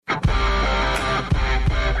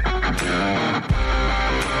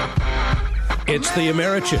It's the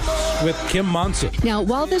Americhicks with Kim Monson. Now,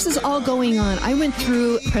 while this is all going on, I went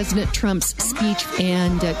through President Trump's speech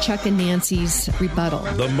and Chuck and Nancy's rebuttal.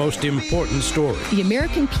 The most important story. The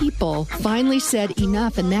American people finally said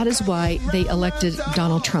enough, and that is why they elected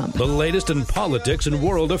Donald Trump. The latest in politics and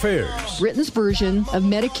world affairs. Britain's version of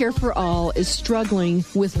Medicare for All is struggling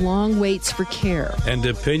with long waits for care. And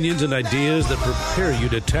opinions and ideas that prepare you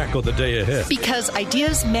to tackle the day ahead. Because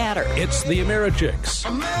ideas matter. It's the Americhicks,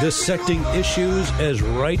 dissecting issues as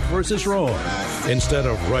right versus wrong instead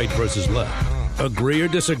of right versus left. Agree or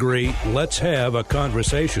disagree, let's have a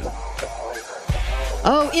conversation.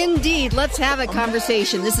 Oh, indeed. Let's have a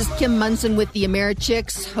conversation. This is Kim Monson with the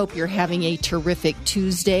Americhicks. Hope you're having a terrific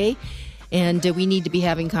Tuesday. And we need to be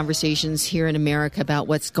having conversations here in America about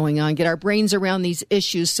what's going on. Get our brains around these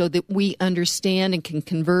issues so that we understand and can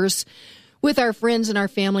converse with our friends and our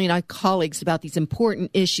family and our colleagues about these important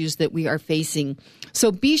issues that we are facing.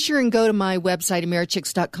 So be sure and go to my website,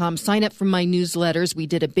 Americhicks.com. Sign up for my newsletters. We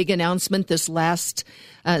did a big announcement this last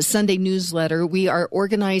Sunday newsletter. We are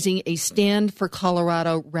organizing a Stand for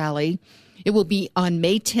Colorado rally. It will be on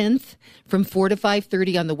May 10th from 4 to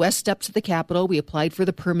 5:30 on the west steps of the Capitol. We applied for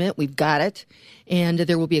the permit. We've got it. And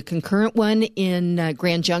there will be a concurrent one in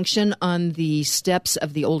Grand Junction on the steps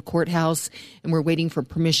of the old courthouse. And we're waiting for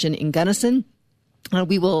permission in Gunnison.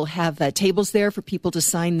 We will have tables there for people to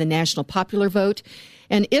sign the national popular vote.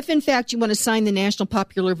 And if, in fact, you want to sign the national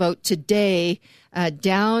popular vote today,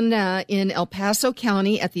 down in El Paso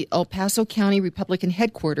County at the El Paso County Republican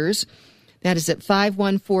headquarters, that is at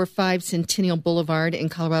 5145 Centennial Boulevard in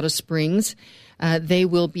Colorado Springs. They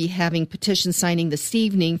will be having petition signing this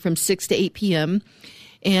evening from 6 to 8 p.m.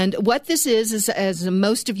 And what this is, as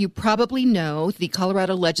most of you probably know, the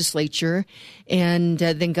Colorado legislature and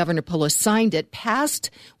then Governor Polis signed it,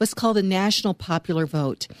 passed what's called a national popular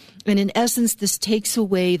vote. And in essence, this takes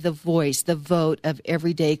away the voice, the vote of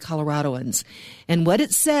everyday Coloradoans. And what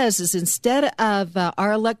it says is instead of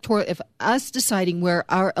our electoral, if us deciding where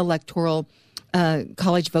our electoral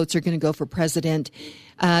college votes are going to go for president,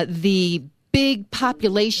 the big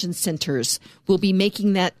population centers will be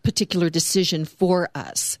making that particular decision for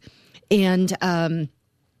us. And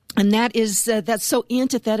that is that's so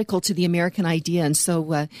antithetical to the American idea. And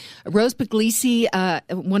so Rose Puglisi,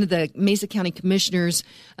 one of the Mesa County commissioners,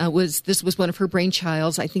 was one of her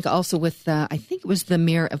brainchilds. I think also with I think it was the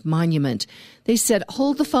mayor of Monument. They said,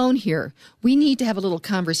 "Hold the phone here. We need to have a little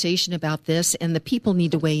conversation about this, and the people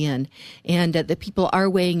need to weigh in." And the people are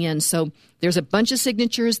weighing in. So there's a bunch of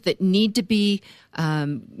signatures that need to be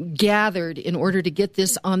gathered in order to get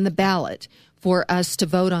this on the ballot for us to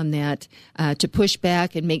vote on that, to push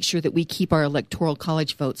back and make sure that we keep our electoral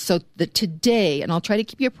college votes. So that today, and I'll try to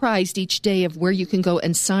keep you apprised each day of where you can go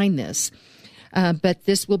and sign this, but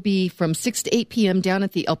this will be from 6 to 8 p.m. down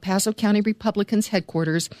at the El Paso County Republicans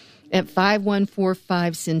headquarters at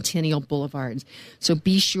 5145 Centennial Boulevard. So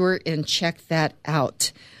be sure and check that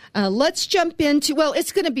out. Let's jump into, well,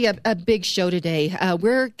 it's going to be a big show today.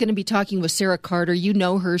 We're going to be talking with Sarah Carter. You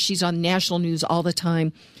know her. She's on national news all the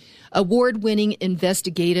time. Award-winning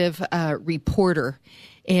investigative reporter.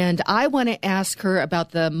 And I want to ask her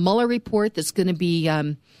about the Muller report that's going to be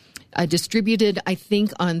distributed, I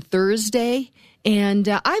think, on Thursday. And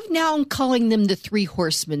I've now calling them the three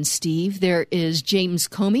horsemen, Steve. There is James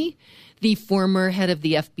Comey, the former head of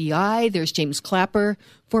the FBI. There's James Clapper,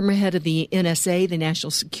 former head of the NSA, the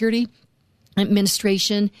National Security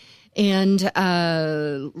Administration. And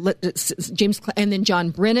and then John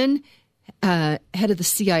Brennan, head of the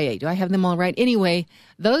CIA. Do I have them all right? Anyway,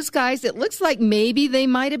 those guys, it looks like maybe they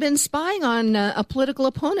might have been spying on a political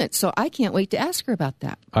opponent. So I can't wait to ask her about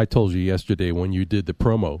that. I told you yesterday when you did the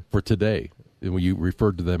promo for today, when you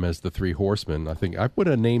referred to them as the three horsemen, I think I would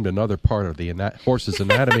have named another part of the horse's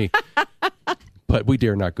anatomy, but we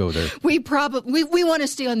dare not go there. We want to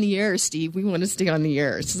stay on the air, Steve. We want to stay on the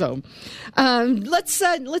air. So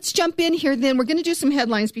let's jump in here then. We're going to do some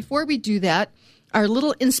headlines. Before we do that, our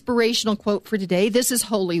little inspirational quote for today. This is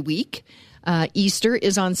Holy Week. Easter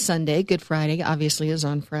is on Sunday. Good Friday, obviously, is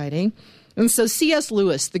on Friday. And so C.S.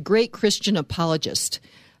 Lewis, the great Christian apologist,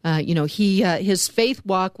 his faith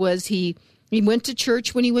walk was he went to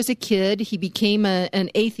church when he was a kid. He became an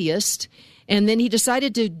atheist, and then he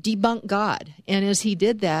decided to debunk God. And as he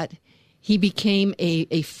did that, he became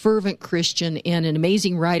a fervent Christian and an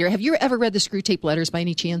amazing writer. Have you ever read the Screwtape Letters by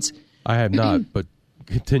any chance? I have not, but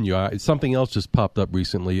continue. Something else just popped up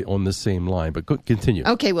recently on the same line, but continue.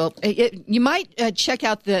 Okay, well, you might check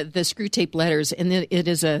out the Screwtape Letters, and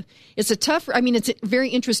it's a very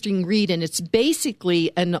interesting read, and it's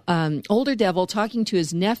basically an older devil talking to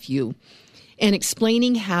his nephew and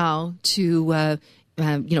explaining how to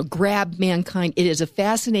grab mankind. It is a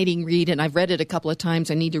fascinating read, and I've read it a couple of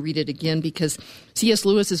times. I need to read it again because C.S.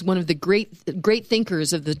 Lewis is one of the great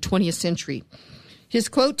thinkers of the 20th century. His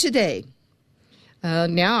quote today,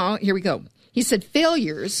 now, here we go. He said,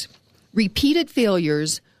 "Failures, repeated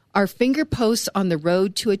failures, are fingerposts on the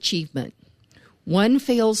road to achievement. One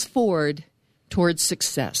fails forward towards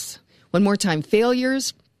success." One more time.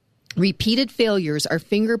 Failures, repeated failures, are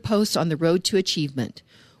fingerposts on the road to achievement.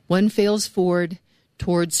 One fails forward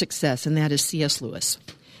towards success, and that is C.S. Lewis.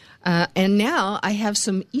 And now I have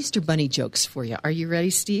some Easter Bunny jokes for you. Are you ready,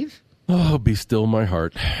 Steve? Oh, be still my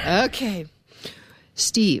heart. Okay.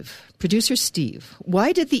 Steve, producer Steve,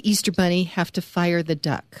 why did the Easter Bunny have to fire the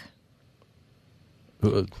duck?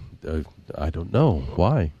 I don't know.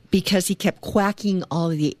 Why? Because he kept quacking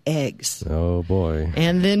all of the eggs. Oh, boy.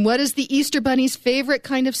 And then what is the Easter Bunny's favorite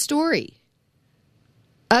kind of story?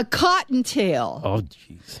 A cottontail. Oh,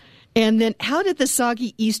 jeez. And then how did the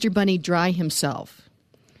soggy Easter Bunny dry himself?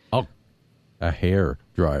 Oh, a hair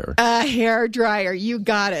dryer. A hair dryer. You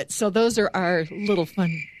got it. So those are our little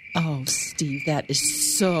fun. Oh, Steve, that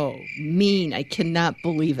is so mean. I cannot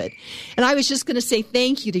believe it. And I was just going to say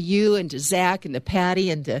thank you to you and to Zach and to Patty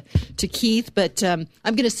and to Keith, but I'm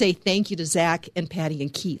going to say thank you to Zach and Patty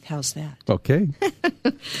and Keith. How's that? Okay.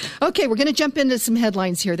 Okay, we're going to jump into some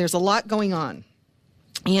headlines here. There's a lot going on.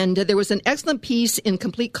 And there was an excellent piece in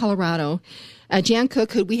Complete Colorado. Jan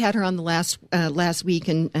Cook, who we had her on the last week,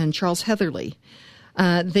 and Charles Heatherly.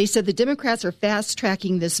 They said the Democrats are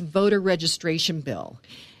fast-tracking this voter registration bill.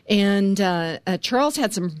 And Charles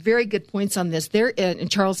had some very good points on this.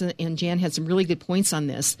 And Charles and Jan had some really good points on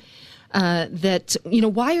this.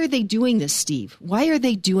 Why are they doing this, Steve? Why are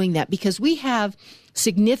they doing that? Because we have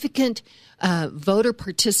significant voter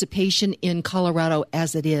participation in Colorado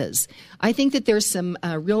as it is. I think that there's some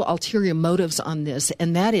real ulterior motives on this,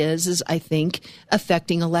 and that is I think,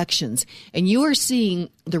 affecting elections. And you are seeing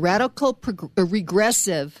the radical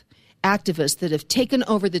regressive activists that have taken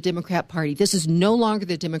over the Democrat Party. This is no longer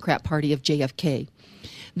the Democrat Party of JFK.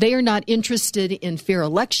 They are not interested in fair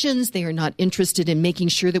elections. They are not interested in making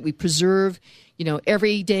sure that we preserve,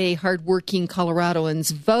 everyday hardworking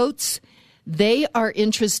Coloradoans' votes. They are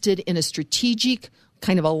interested in a strategic,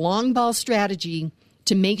 kind of a long ball strategy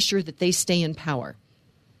to make sure that they stay in power.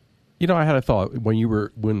 I had a thought when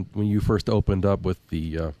you first opened up with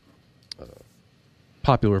the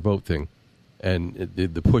popular vote thing and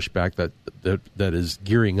the pushback that is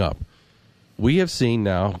gearing up. We have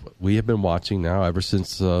been watching now ever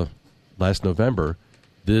since last November.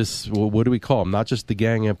 This, what do we call them? Not just the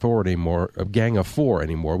Gang of Four anymore.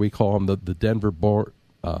 We call them the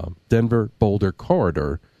Denver Boulder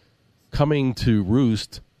corridor coming to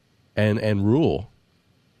roost and rule.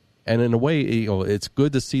 And in a way, it's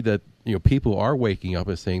good to see that people are waking up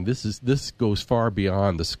and saying this goes far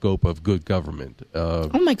beyond the scope of good government.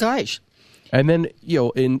 Oh my gosh. And then,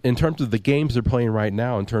 in terms of the games they're playing right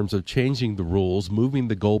now, in terms of changing the rules, moving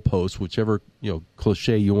the goalposts, whichever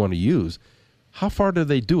cliche you want to use, how far do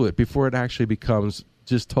they do it before it actually becomes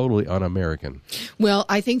just totally un-American? Well,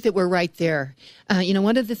 I think that we're right there.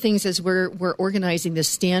 One of the things is we're organizing this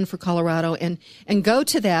Stand for Colorado, and go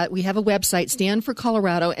to that. We have a website, Stand for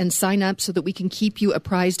Colorado, and sign up so that we can keep you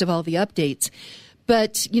apprised of all the updates.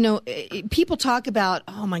 But, people talk about,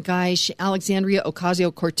 oh, my gosh, Alexandria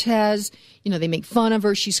Ocasio-Cortez, they make fun of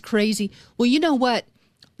her. She's crazy. Well, you know what?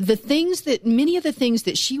 Many of the things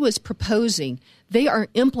that she was proposing, they are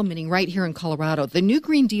implementing right here in Colorado. The new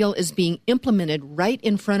Green Deal is being implemented right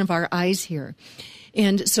in front of our eyes here.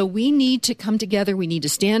 And so we need to come together. We need to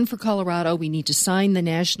stand for Colorado. We need to sign the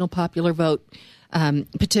National Popular Vote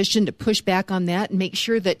petition to push back on that and make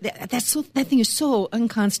sure that thing is so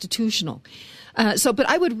unconstitutional. But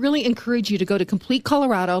I would really encourage you to go to Complete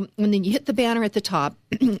Colorado, and then you hit the banner at the top,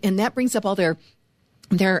 and that brings up all their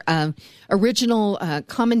original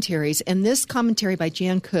commentaries. And this commentary by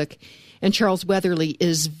Jan Cook and Charles Weatherly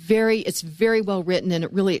is very well written, and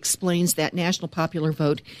it really explains that national popular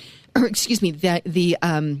vote, or excuse me, the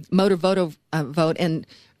motor vote. And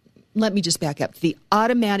let me just back up. The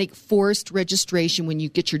automatic forced registration when you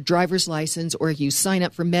get your driver's license or you sign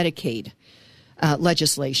up for Medicaid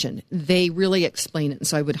legislation. They really explain it, and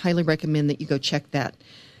so I would highly recommend that you go check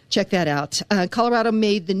that out. Colorado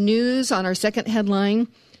made the news on our second headline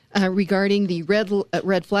regarding the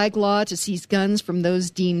red flag law to seize guns from those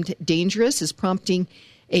deemed dangerous is prompting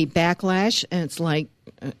a backlash, and it's like,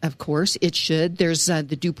 of course, it should. There's the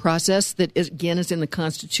due process that, is in the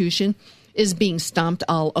Constitution, is being stomped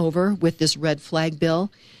all over with this red flag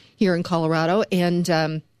bill here in Colorado, and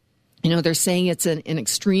they're saying it's an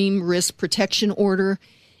extreme risk protection order,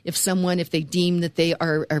 if they deem that they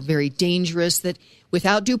are very dangerous, that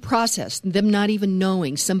without due process, them not even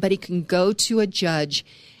knowing, somebody can go to a judge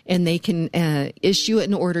and they can issue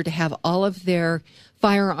an order to have all of their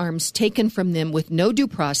firearms taken from them with no due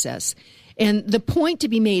process. And the point to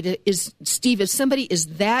be made is, Steve, if somebody is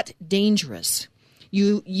that dangerous,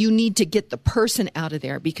 you need to get the person out of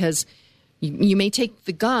there, because you may take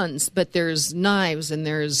the guns, but there's knives and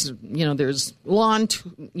there's lawn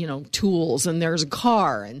tools, and there's a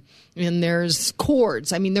car and there's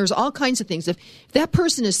cords. I mean, there's all kinds of things. If that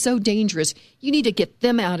person is so dangerous, you need to get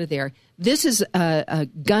them out of there. This is a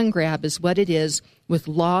gun grab, is what it is, with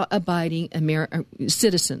law-abiding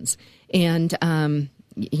citizens, and of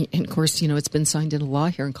course, it's been signed into law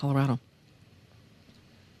here in Colorado.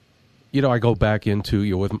 I go back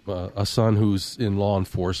into with a son who's in law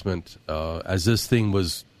enforcement. As this thing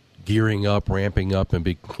was gearing up, ramping up, and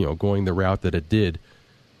going the route that it did.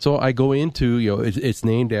 So I go into it's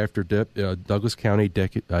named after Douglas County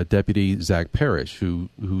Deputy Zach Parrish, who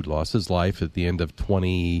lost his life at the end of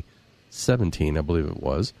 2017, I believe it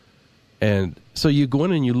was. And so you go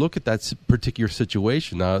in and you look at that particular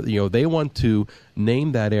situation. Now, they want to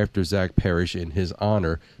name that after Zach Parrish in his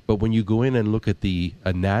honor. But when you go in and look at the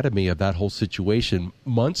anatomy of that whole situation,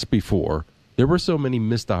 months before, there were so many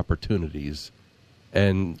missed opportunities.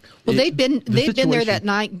 And they've been there that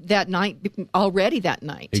night already.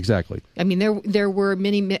 Exactly. I mean, there were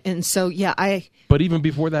many, and so But even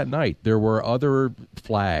before that night, there were other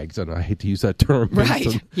flags, and I hate to use that term,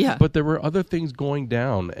 right? Yeah. But there were other things going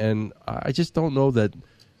down, and I just don't know that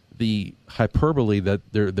the hyperbole that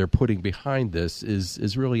they're putting behind this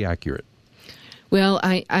is really accurate. Well,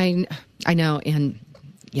 I know, and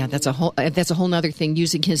that's a whole other thing,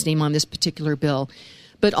 using his name on this particular bill.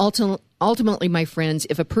 But ultimately, my friends,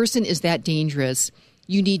 if a person is that dangerous,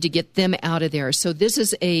 you need to get them out of there. So this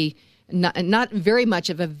is not very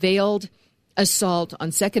much of a veiled assault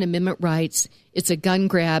on Second Amendment rights. It's a gun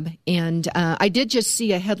grab. And I did just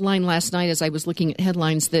see a headline last night as I was looking at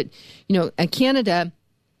headlines that, Canada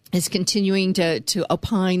is continuing to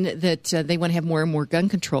opine that they want to have more and more gun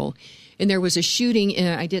control. And there was a shooting.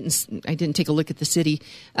 I didn't take a look at the city,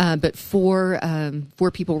 but four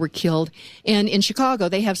people were killed. And in Chicago,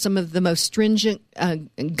 they have some of the most stringent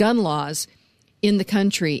gun laws in the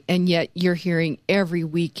country, and yet you're hearing every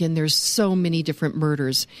weekend there's so many different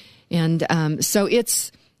murders, and so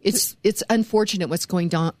it's unfortunate what's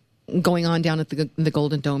going on down at the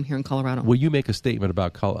Golden Dome here in Colorado. Well, you make a statement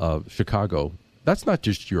about Chicago. That's not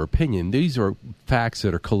just your opinion. These are facts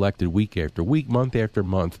that are collected week after week, month after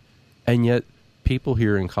month. And yet, people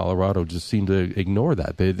here in Colorado just seem to ignore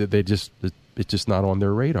that. It's just not on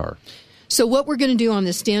their radar. So what we're going to do on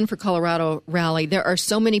this Stand for Colorado rally, there are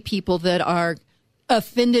so many people that are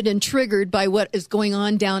offended and triggered by what is going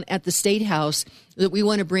on down at the State House that we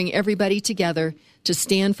want to bring everybody together to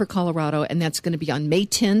Stand for Colorado, and that's going to be on May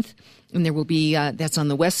 10th, and there will be that's on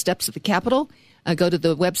the west steps of the Capitol. Go to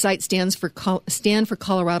the website,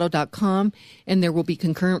 standforcolorado.com, and there will be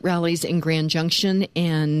concurrent rallies in Grand Junction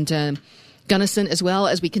and Gunnison as well.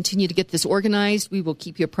 As we continue to get this organized, we will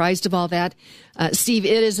keep you apprised of all that. Steve,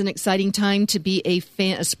 it is an exciting time to be a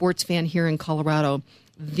sports fan here in Colorado.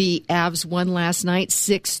 The Avs won last night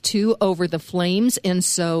 6-2 over the Flames, and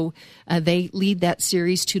so they lead that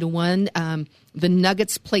series 2-1. The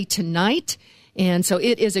Nuggets play tonight. And so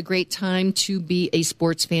it is a great time to be a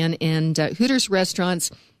sports fan. And Hooters Restaurants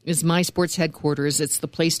is my sports headquarters. It's the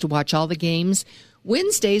place to watch all the games.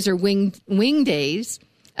 Wednesdays are wing days.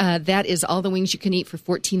 That is all the wings you can eat for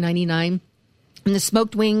 $14.99. And the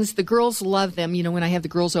smoked wings, the girls love them. When I have the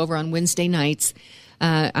girls over on Wednesday nights,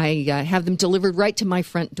 I have them delivered right to my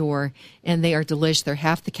front door, and they are delicious. They're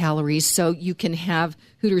half the calories, so you can have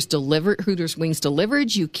Hooters wings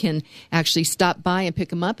delivered. You can actually stop by and pick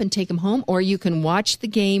them up and take them home, or you can watch the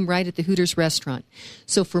game right at the Hooters restaurant.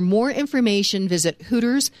 So for more information, visit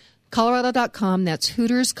HootersColorado.com. That's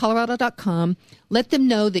HootersColorado.com. Let them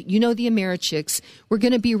know that you know the Americhicks. We're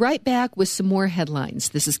going to be right back with some more headlines.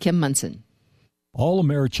 This is Kim Munson. All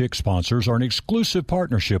Americhick sponsors are in exclusive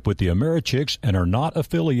partnership with the Americhicks and are not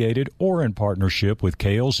affiliated or in partnership with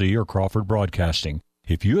KLZ or Crawford Broadcasting.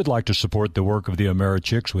 If you would like to support the work of the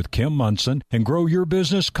Americhicks with Kim Munson and grow your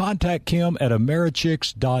business, contact Kim at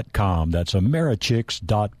Americhicks.com. That's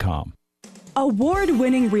Americhicks.com.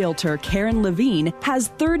 Award-winning realtor Karen Levine has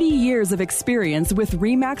 30 years of experience with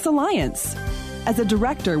RE/MAX Alliance. As a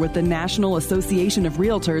director with the National Association of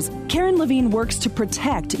Realtors, Karen Levine works to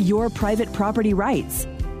protect your private property rights.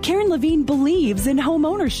 Karen Levine believes in home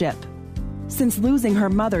ownership. Since losing her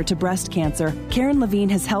mother to breast cancer, Karen Levine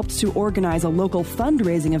has helped to organize a local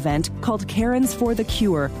fundraising event called Karen's for the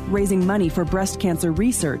Cure, raising money for breast cancer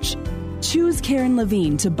research. Choose Karen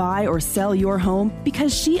Levine to buy or sell your home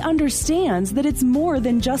because she understands that it's more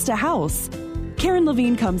than just a house. Karen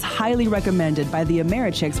Levine comes highly recommended by the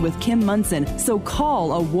Americhicks with Kim Munson, so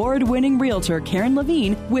call award-winning realtor Karen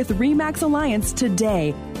Levine with RE/MAX Alliance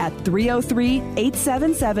today at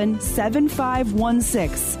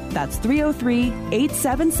 303-877-7516. That's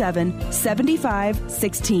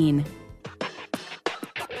 303-877-7516.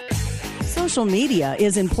 Social media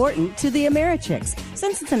is important to the Americhicks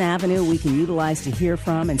since it's an avenue we can utilize to hear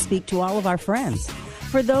from and speak to all of our friends.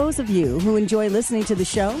 For those of you who enjoy listening to the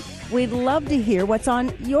show, we'd love to hear what's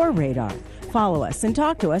on your radar. Follow us and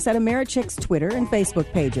talk to us at Americhicks Twitter and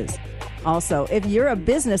Facebook pages. Also, if you're a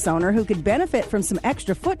business owner who could benefit from some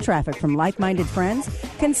extra foot traffic from like-minded friends,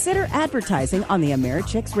 consider advertising on the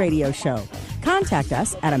Americhicks radio show. Contact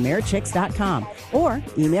us at Americhicks.com or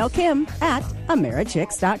email Kim at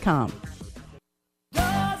Americhicks.com.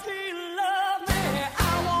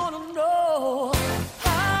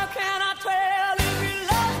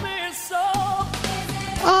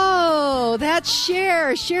 Oh, that's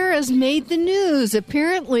Cher. Cher has made the news.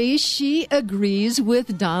 Apparently, she agrees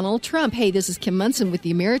with Donald Trump. Hey, this is Kim Munson with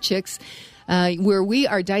the Americhicks, where we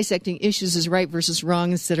are dissecting issues as right versus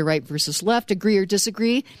wrong instead of right versus left. Agree or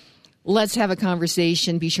disagree? Let's have a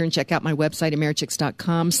conversation. Be sure and check out my website,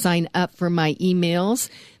 Americhicks.com. Sign up for my emails.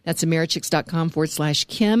 That's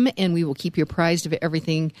Americhicks.com/Kim, and we will keep you apprised of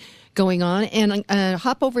everything going on. And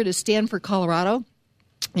hop over to Stanford, Colorado,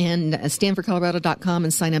 and StanfordColorado.com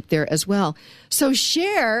and sign up there as well. So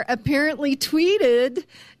Cher apparently tweeted...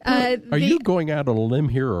 Are you going out on a limb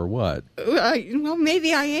here or what? Well,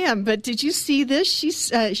 maybe I am, but did you see this?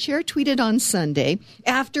 Cher tweeted on Sunday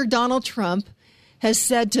after Donald Trump has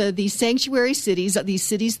said to these sanctuary cities, these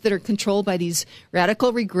cities that are controlled by these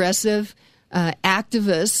radical, regressive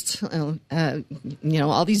activists,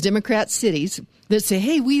 all these Democrat cities that say,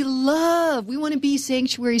 hey, we want to be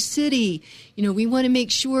sanctuary city. We want to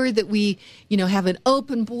make sure that we, have an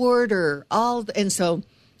open border. And so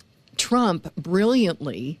Trump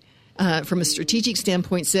brilliantly, from a strategic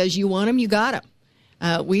standpoint, says, you want them, you got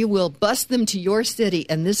them. We will bust them to your city.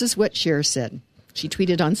 And this is what Cher said. She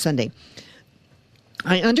tweeted on Sunday.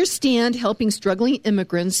 I understand helping struggling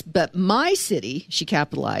immigrants, but my city, she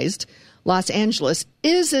capitalized, Los Angeles,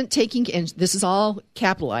 isn't taking, and this is all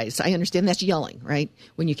capitalized. I understand that's yelling, right,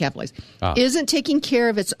 when you capitalize. Isn't taking care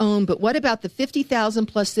of its own, but what about the 50,000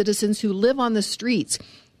 plus citizens who live on the streets,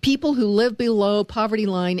 people who live below poverty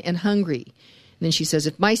line and hungry? And then she says,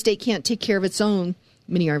 if my state can't take care of its own,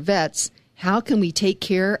 many are vets, how can we take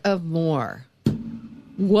care of more?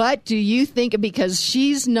 What do you think? Because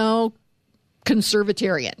she's no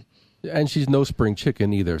conservatarian. And she's no spring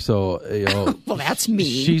chicken either. So, well, that's me.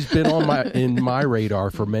 She's been in my radar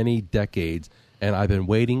for many decades, and I've been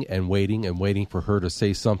waiting and waiting and waiting for her to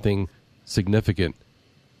say something significant.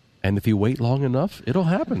 And if you wait long enough, it'll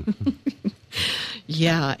happen.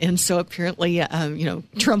 Yeah, and so apparently,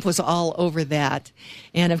 Trump was all over that.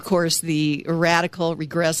 And, of course, the radical,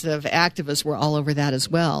 regressive activists were all over that as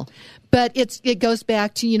well. But it goes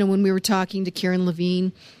back to, when we were talking to Karen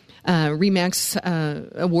Levine, RE/MAX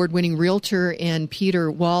award-winning realtor, and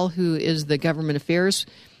Peter Wall, who is the government affairs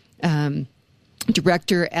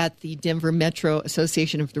director at the Denver Metro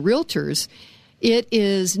Association of the Realtors. It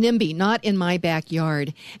is NIMBY, not in my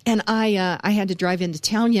backyard. And I had to drive into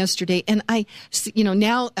town yesterday, and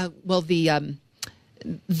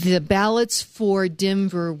the ballots for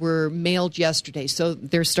Denver were mailed yesterday, so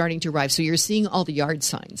they're starting to arrive. So you're seeing all the yard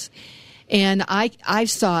signs. And I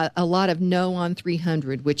saw a lot of no on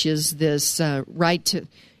 300, which is this right to,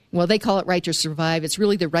 well, they call it right to survive. It's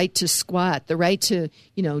really the right to squat, the right to,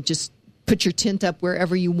 just put your tent up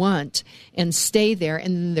wherever you want and stay there.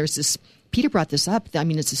 And then there's this, Peter brought this up. I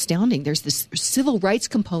mean, it's astounding. There's this civil rights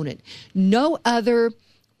component. No other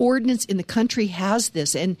ordinance in the country has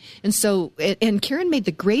this. And so Karen made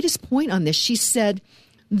the greatest point on this. She said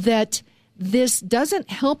that this doesn't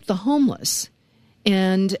help the homeless.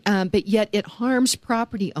 But yet it harms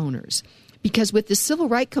property owners, because with the civil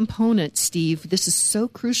right component, Steve, this is so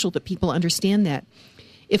crucial that people understand that.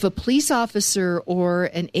 If a police officer or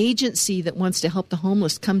an agency that wants to help the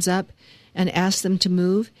homeless comes up and asks them to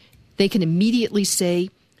move, they can immediately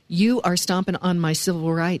say, you are stomping on my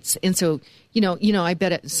civil rights. And so, I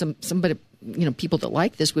bet somebody, people that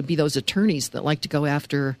like this would be those attorneys that like to go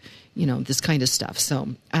after, this kind of stuff. So,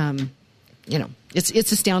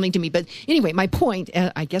 it's astounding to me. But anyway, my point,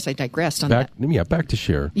 I guess I digressed on that. Yeah, back to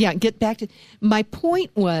Cher. Yeah, get back to my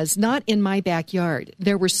point was not in my backyard.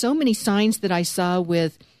 There were so many signs that I saw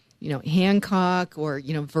with, Hancock or,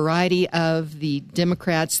 variety of the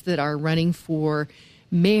Democrats that are running for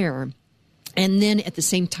mayor. And then at the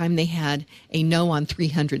same time, they had a no on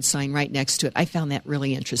 300 sign right next to it. I found that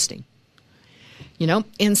really interesting.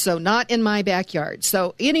 And so not in my backyard.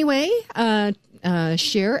 So anyway,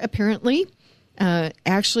 Cher apparently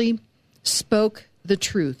actually spoke the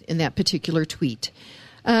truth in that particular tweet.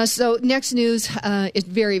 So next news is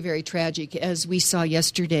very, very tragic. As we saw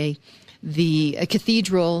yesterday, the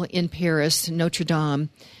cathedral in Paris, Notre Dame,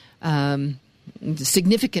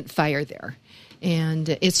 significant fire there. And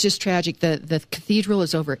it's just tragic. The cathedral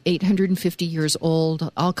is over 850 years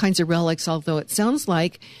old, all kinds of relics, although it sounds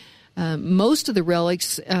like most of the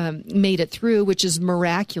relics made it through, which is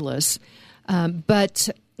miraculous. But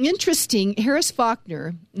interesting, Harris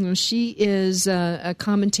Faulkner, she is a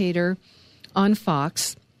commentator on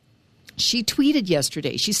Fox. She tweeted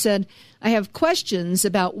yesterday. She said, I have questions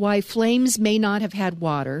about why flames may not have had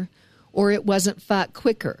water or it wasn't fought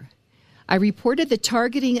quicker. I reported the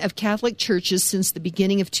targeting of Catholic churches since the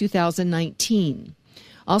beginning of 2019.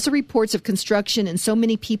 Also reports of construction and so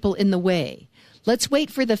many people in the way. Let's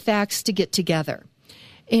wait for the facts to get together.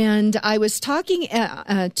 And I was talking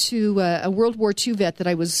to a World War II vet that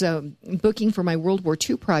I was booking for my World War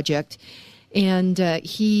II project, and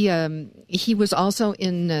he was also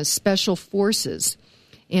in Special Forces.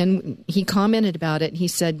 And he commented about it, and he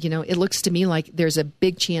said, it looks to me like there's a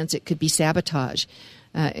big chance it could be sabotage.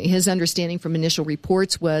 His understanding from initial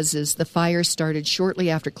reports is the fire started shortly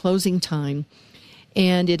after closing time,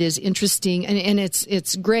 and it is interesting, and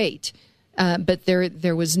it's great, but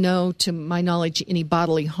there was no, to my knowledge, any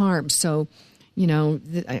bodily harm. So,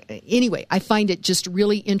 anyway, I find it just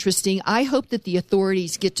really interesting. I hope that the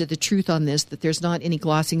authorities get to the truth on this, that there's not any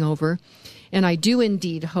glossing over. And I do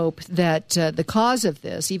indeed hope that the cause of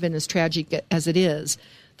this, even as tragic as it is,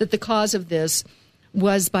 that the cause of this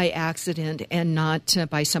was by accident and not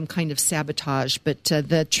by some kind of sabotage. But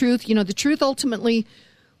the truth, the truth ultimately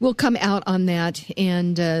will come out on that.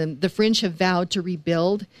 And the Fringe have vowed to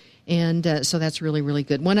rebuild. And so that's really, really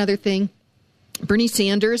good. One other thing, Bernie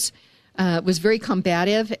Sanders was very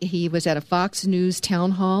combative. He was at a Fox News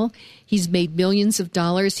town hall. He's made millions of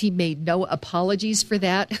dollars. He made no apologies for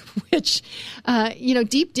that, which,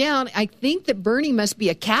 deep down, I think that Bernie must be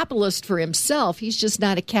a capitalist for himself. He's just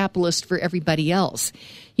not a capitalist for everybody else.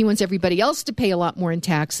 He wants everybody else to pay a lot more in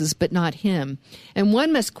taxes, but not him. And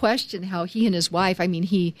one must question how he and his wife,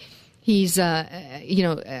 he's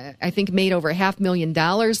I think made over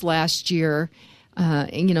 $500,000 last year.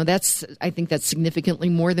 I think that's significantly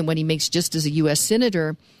more than what he makes just as a U.S.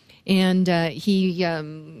 senator. And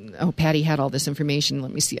Patty had all this information.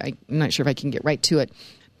 Let me see. I'm not sure if I can get right to it.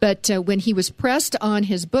 But when he was pressed on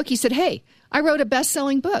his book, he said, hey, I wrote a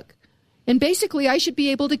best-selling book. And basically, I should be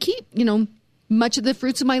able to keep, much of the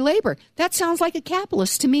fruits of my labor. That sounds like a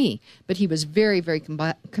capitalist to me. But he was very, very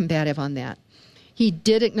combative on that. He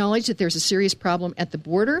did acknowledge that there's a serious problem at the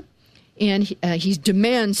border. And he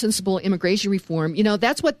demands sensible immigration reform.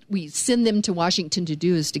 That's what we send them to Washington to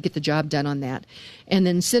do, is to get the job done on that. And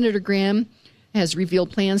then Senator Graham has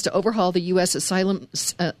revealed plans to overhaul the U.S.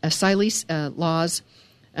 asylee laws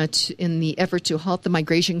in the effort to halt the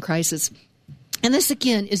migration crisis. And this,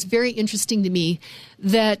 again, is very interesting to me,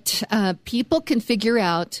 that people can figure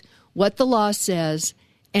out what the law says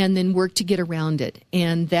and then work to get around it.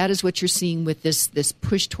 And that is what you're seeing with this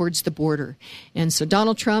push towards the border. And so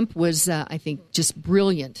Donald Trump was, I think, just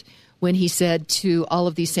brilliant when he said to all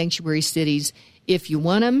of these sanctuary cities, if you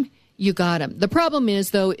want them, you got them. The problem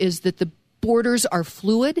is that the borders are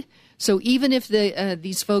fluid. So even if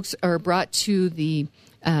these folks are brought to the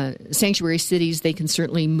sanctuary cities, they can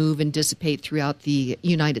certainly move and dissipate throughout the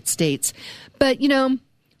United States. But,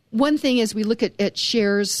 one thing as we look at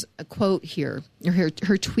Cher's quote here, or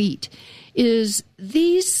her tweet, is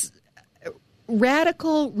these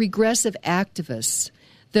radical regressive activists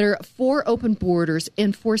that are for open borders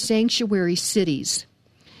and for sanctuary cities,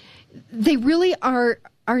 they really are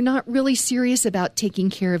not really serious about taking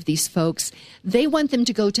care of these folks. They want them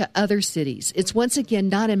to go to other cities. It's, once again,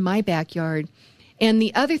 not in my backyard. And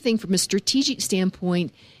the other thing from a strategic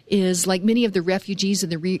standpoint is, like many of the refugees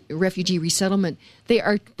and the refugee resettlement, they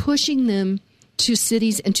are pushing them to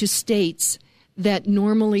cities and to states that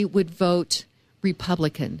normally would vote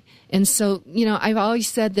Republican. And so, I've always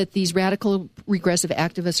said that these radical regressive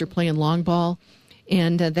activists are playing long ball,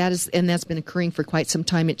 and that's been occurring for quite some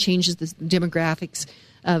time. It changes the demographics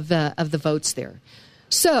of the votes there.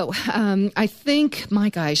 So I think, my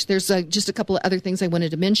gosh, there's just a couple of other things I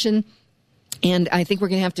wanted to mention, and I think we're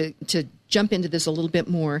going to have to jump into this a little bit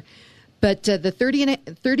more. But the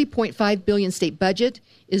 $30.5 billion state budget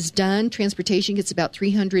is done. Transportation gets about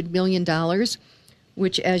 $300 million,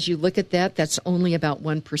 which, as you look at that, that's only about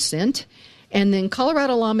 1%. And then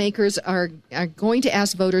Colorado lawmakers are going to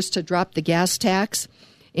ask voters to drop the gas tax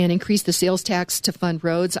and increase the sales tax to fund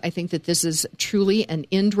roads. I think that this is truly an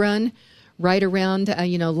end run. Right around,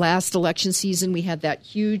 last election season, we had that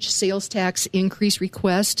huge sales tax increase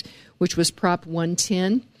request, which was Prop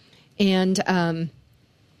 110, and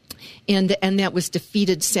that was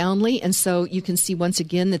defeated soundly. And so you can see once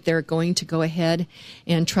again that they're going to go ahead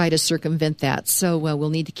and try to circumvent that. So we'll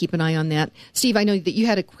need to keep an eye on that. Steve, I know that you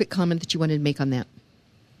had a quick comment that you wanted to make on that.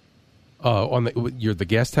 On the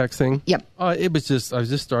gas tax thing? Yep. It was just I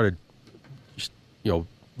just started,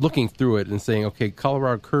 looking through it and saying, okay,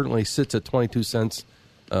 Colorado currently sits at 22 cents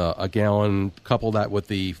a gallon. Couple that with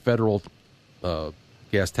the federal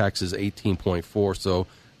gas tax is 18.4, so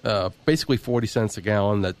basically 40 cents a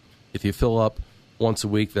gallon. That if you fill up once a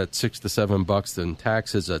week, that's $6 to $7. Then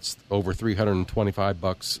taxes, that's over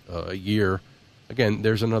 $325 a year. Again,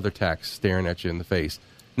 there's another tax staring at you in the face.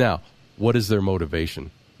 Now, what is their motivation?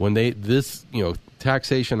 When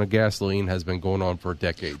taxation of gasoline has been going on for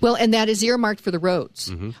decades. Well, and that is earmarked for the roads.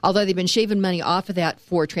 Mm-hmm. Although they've been shaving money off of that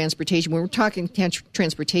for transportation. When we're talking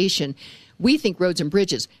transportation, we think roads and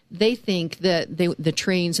bridges. They think that the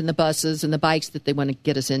trains and the buses and the bikes that they want to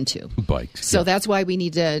get us into. Bikes. So that's why we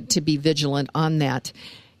need to be vigilant on that.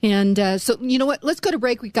 And so, you know what? Let's go to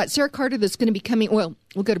break. We've got Sarah Carter that's going to be coming. Well,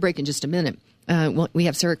 we'll go to break in just a minute. We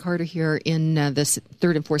have Sarah Carter here in this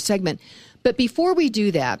third and fourth segment. But before we do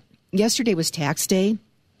that, yesterday was tax day,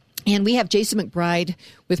 and we have Jason McBride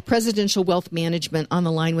with Presidential Wealth Management on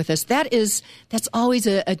the line with us. That's always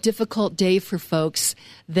a difficult day for folks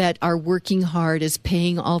that are working hard, is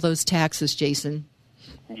paying all those taxes, Jason.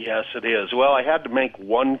 Yes, it is. Well, I had to make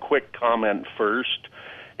one quick comment first.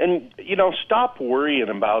 And, stop worrying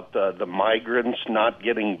about the migrants not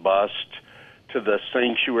getting bused to the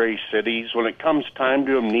sanctuary cities. When it comes time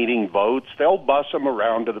to them needing votes, they'll bus them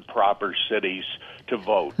around to the proper cities to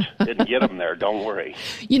vote and get them there. Don't worry.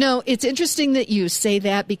 It's interesting that you say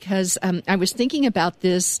that, because I was thinking about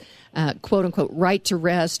this quote unquote right to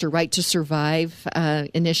rest or right to survive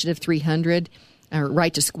Initiative 300, or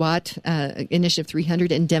right to squat Initiative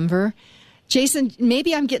 300 in Denver. Jason,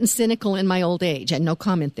 maybe I'm getting cynical in my old age, and no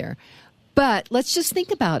comment there, but let's just think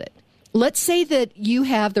about it. Let's say that you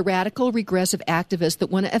have the radical regressive activists that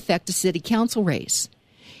want to affect a city council race.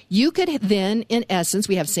 You could then, in essence,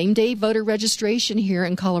 we have same-day voter registration here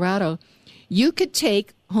in Colorado. You could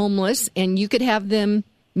take homeless and you could have them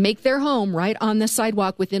make their home right on the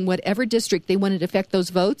sidewalk within whatever district they wanted to affect those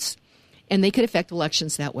votes, and they could affect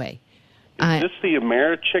elections that way. Is this the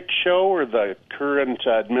Americhick show or the current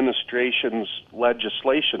administration's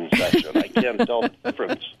legislation session? I can't tell the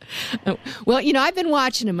difference. Well, I've been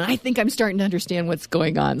watching them, and I think I'm starting to understand what's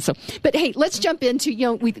going on. So, but hey, let's jump into,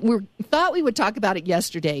 we thought we would talk about it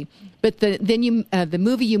yesterday, but the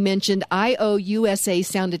movie you mentioned, IOUSA,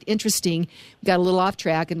 sounded interesting. We got a little off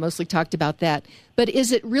track and mostly talked about that. But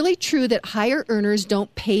is it really true that higher earners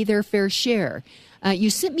don't pay their fair share?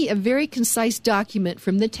 You sent me a very concise document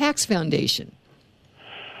from the Tax Foundation.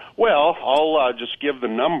 Well, I'll just give the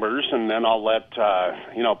numbers, and then I'll let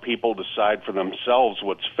people decide for themselves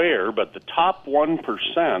what's fair. But the top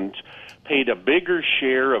 1% paid a bigger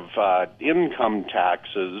share of income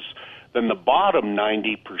taxes than the bottom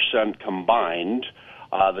 90% combined.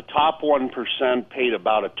 The top 1% paid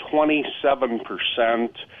about a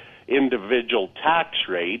 27% individual tax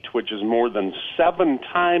rate, which is more than 7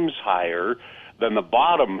 times higher than the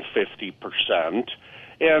bottom 50%.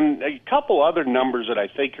 And a couple other numbers that I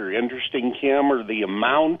think are interesting, Kim, are the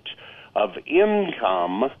amount of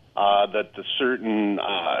income that the certain,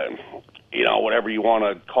 whatever you want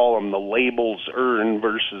to call them, the labels earn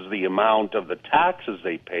versus the amount of the taxes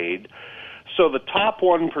they paid. So the top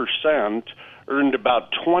 1% earned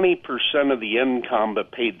about 20% of the income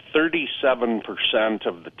but paid 37%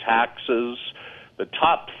 of the taxes. The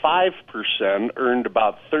top 5% earned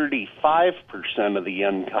about 35% of the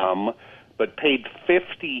income, but paid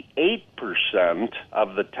 58%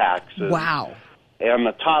 of the taxes. Wow. And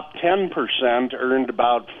the top 10% earned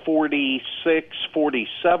about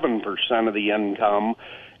 47% of the income,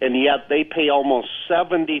 and yet they pay almost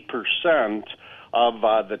 70% of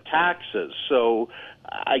the taxes. So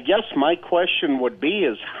I guess my question would be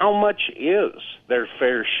is how much is their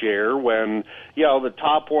fair share when, the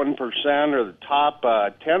top 1% or the top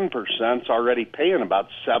 10% is already paying about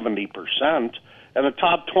 70%, and the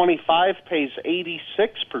top 25 pays 86%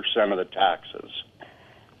 of the taxes.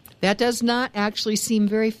 That does not actually seem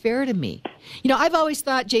very fair to me. You know, I've always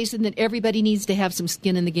thought, Jason, that everybody needs to have some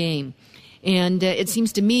skin in the game. And it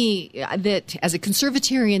seems to me that as a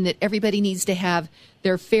conservatarian that everybody needs to have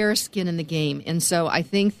their fair skin in the game. And so I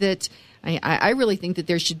think that I really think that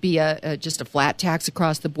there should be just a flat tax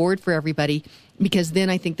across the board for everybody, because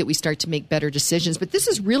then I think that we start to make better decisions. But this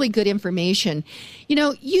is really good information. You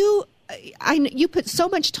know, you put so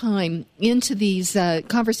much time into these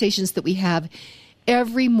conversations that we have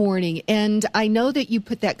every morning, and I know that you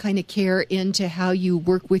put that kind of care into how you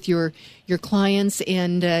work with your clients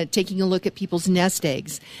and taking a look at people's nest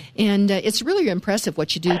eggs. And it's really impressive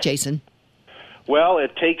what you do, Jason. Well,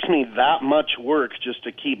 it takes me that much work just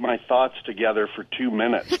to keep my thoughts together for 2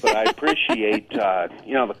 minutes, but I appreciate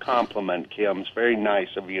the compliment, Kim. It's very nice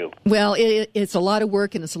of you. Well, it's a lot of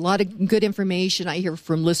work, and it's a lot of good information. I hear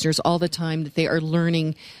from listeners all the time that they are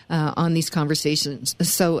learning on these conversations.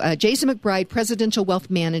 So, Jason McBride, Presidential Wealth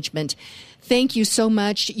Management, thank you so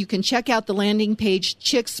much. You can check out the landing page,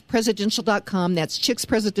 chickspresidential.com. That's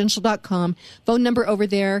chickspresidential.com. Phone number over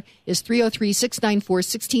there is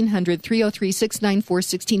 303-694-1600,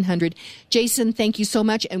 303-694-1600. Jason, thank you so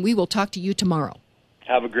much, and we will talk to you tomorrow.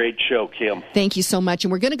 Have a great show, Kim. Thank you so much.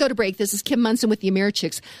 And we're going to go to break. This is Kim Munson with the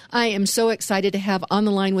AmeriChicks. I am so excited to have on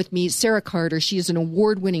the line with me Sarah Carter. She is an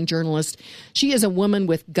award-winning journalist. She is a woman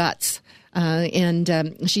with guts.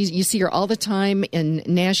 You see her all the time on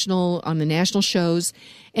the national shows.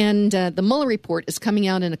 And the Muller report is coming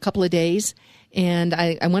out in a couple of days. And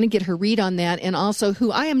I want to get her read on that. And also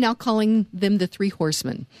who I am now calling them the three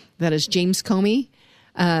horsemen. That is James Comey,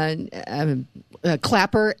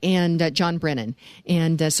 Clapper, and John Brennan.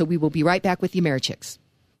 And so we will be right back with the AmeriChicks.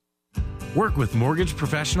 Work with mortgage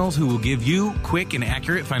professionals who will give you quick and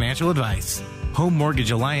accurate financial advice. Home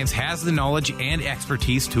Mortgage Alliance has the knowledge and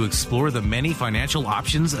expertise to explore the many financial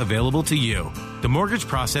options available to you. The mortgage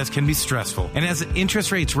process can be stressful, and as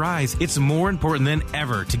interest rates rise, it's more important than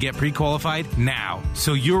ever to get pre-qualified now,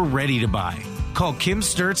 so you're ready to buy. Call Kim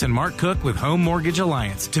Sturtz and Mark Cook with Home Mortgage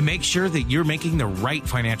Alliance to make sure that you're making the right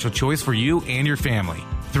financial choice for you and your family.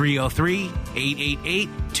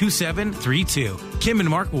 303-888-2732. Kim and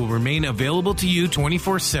Mark will remain available to you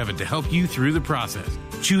 24/7 to help you through the process.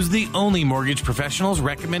 Choose the only mortgage professionals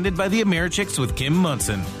recommended by the AmeriChicks with Kim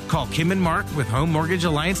Munson. Call Kim and Mark with Home Mortgage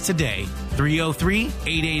Alliance today.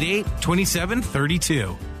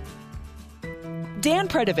 303-888-2732. Dan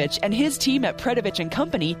Predovich and his team at Predovich &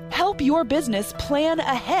 Company help your business plan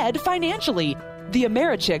ahead financially. The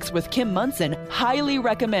AmeriChicks with Kim Munson highly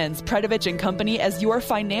recommends Predovich & Company as your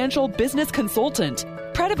financial business consultant.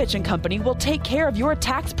 Predovich & Company will take care of your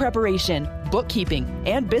tax preparation, bookkeeping,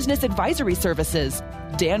 and business advisory services.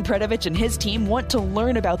 Dan Predovich and his team want to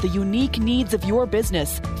learn about the unique needs of your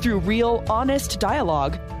business through real, honest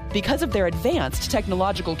dialogue. Because of their advanced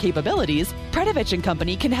technological capabilities, Predovich &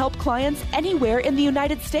 Company can help clients anywhere in the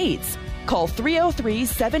United States. Call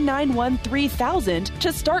 303-791-3000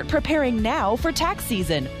 to start preparing now for tax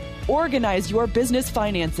season. Organize your business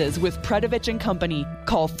finances with Predovich & Company.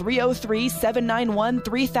 Call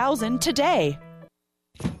 303-791-3000 today.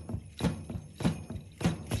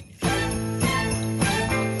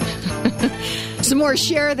 Some more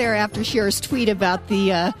Cher there after Cher's tweet about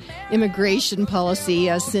the immigration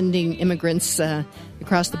policy, sending immigrants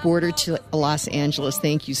across the border to Los Angeles.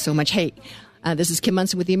 Thank you so much. Hey, this is Kim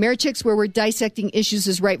Munson with the AmeriChicks, where we're dissecting issues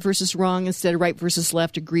as right versus wrong instead of right versus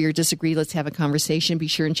left, agree or disagree. Let's have a conversation. Be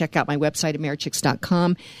sure and check out my website,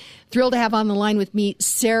 AmeriChicks.com. Thrilled to have on the line with me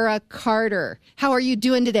Sarah Carter. How are you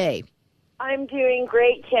doing today? I'm doing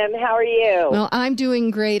great, Kim. How are you? Well, I'm doing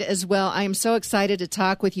great as well. I am so excited to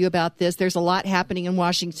talk with you about this. There's a lot happening in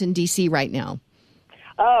Washington, D.C. right now.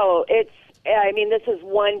 Oh, this is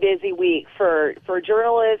one busy week for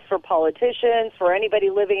journalists, for politicians, for anybody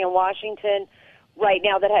living in Washington right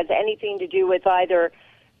now that has anything to do with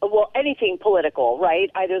anything political, right?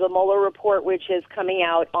 Either the Muller report, which is coming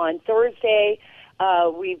out on Thursday.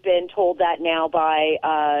 We've been told that now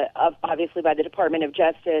obviously by the Department of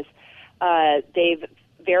Justice. They've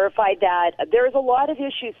verified that. There's a lot of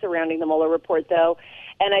issues surrounding the Mueller report, though,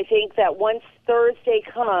 and I think that once Thursday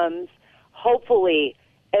comes, hopefully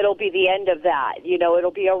it'll be the end of that. You know,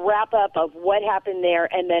 it'll be a wrap-up of what happened there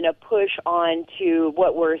and then a push on to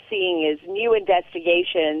what we're seeing is new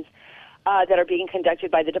investigations that are being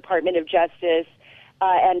conducted by the Department of Justice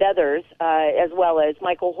and others, as well as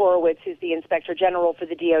Michael Horowitz, who's the Inspector General for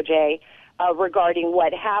the DOJ, regarding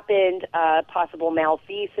what happened, possible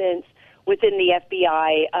malfeasance within the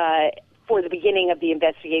FBI, for the beginning of the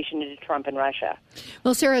investigation into Trump and Russia.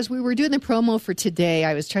 Well, Sarah, as we were doing the promo for today,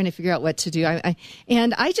 I was trying to figure out what to do.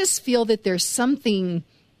 And I just feel that there's something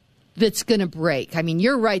that's going to break. I mean,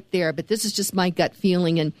 you're right there, but this is just my gut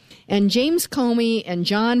feeling. And James Comey and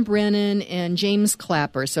John Brennan and James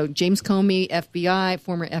Clapper. So James Comey, FBI,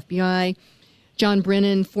 former FBI, John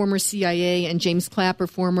Brennan, former CIA, and James Clapper,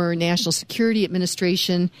 former National Security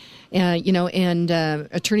Administration. And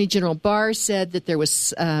Attorney General Barr said that there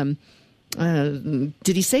was,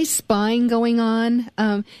 did he say spying going on?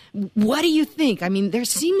 What do you think? I mean, there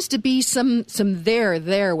seems to be some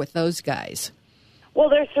there with those guys. Well,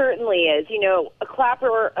 there certainly is.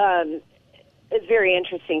 Clapper is very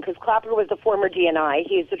interesting because Clapper was the former DNI.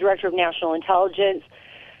 He's the Director of National Intelligence.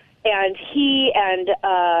 And he and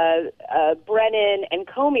Brennan and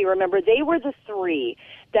Comey, remember, they were the three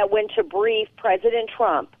that went to brief President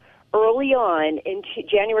Trump early on in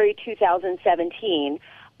January 2017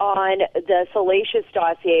 on the salacious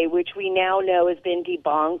dossier, which we now know has been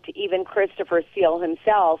debunked. Even Christopher Steele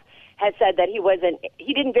himself has said that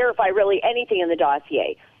he didn't verify really anything in the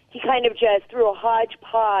dossier. He kind of just threw a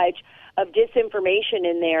hodgepodge of disinformation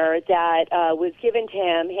in there that was given to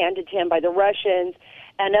him, handed to him by the Russians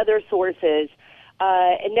and other sources.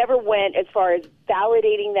 It never went as far as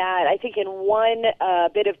validating that. I think in one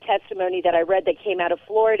bit of testimony that I read that came out of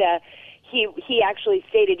Florida, he actually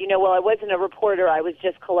stated, I wasn't a reporter, I was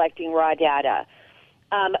just collecting raw data.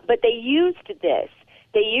 But they used this.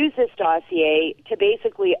 They used this dossier to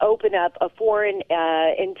basically open up a Foreign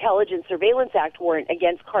Intelligence Surveillance Act warrant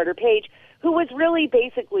against Carter Page, who was really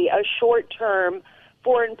basically a short-term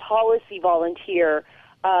foreign policy volunteer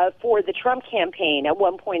for the Trump campaign at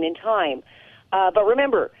one point in time. But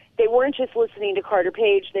remember, they weren't just listening to Carter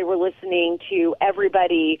Page, they were listening to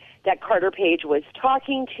everybody that Carter Page was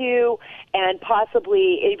talking to, and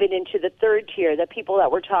possibly even into the third tier, the people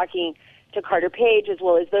that were talking to Carter Page as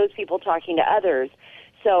well as those people talking to others.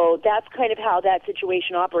 So that's kind of how that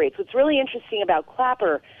situation operates. What's really interesting about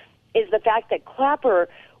Clapper is the fact that Clapper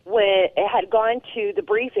had gone to the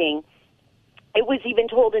briefing. It was even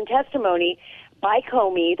told in testimony by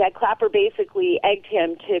Comey that Clapper basically egged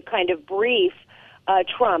him to kind of brief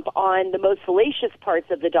Trump on the most salacious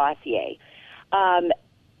parts of the dossier.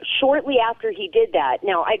 Shortly after he did that,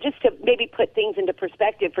 now, just to maybe put things into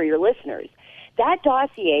perspective for your listeners, that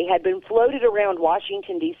dossier had been floated around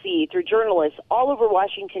Washington, D.C. through journalists all over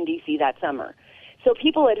Washington, D.C. that summer. So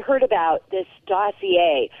people had heard about this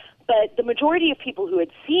dossier, but the majority of people who had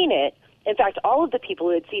seen it, in fact, all of the people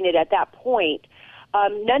who had seen it at that point,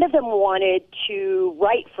 none of them wanted to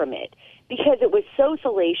write from it because it was so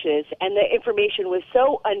salacious and the information was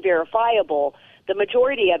so unverifiable, the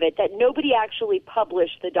majority of it, that nobody actually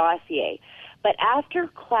published the dossier. But after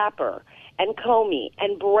Clapper and Comey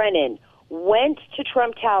and Brennan went to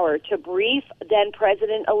Trump Tower to brief then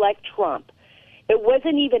President-elect Trump, it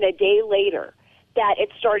wasn't even a day later that it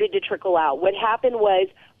started to trickle out. What happened was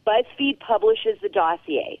BuzzFeed publishes the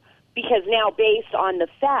dossier because now, based on the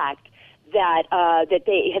fact that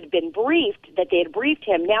they had been briefed, that they had briefed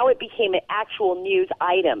him, now it became an actual news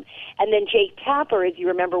item. And then Jake Tapper, as you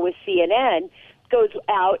remember with CNN, goes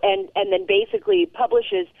out and then basically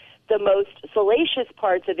publishes the most salacious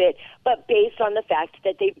parts of it, but based on the fact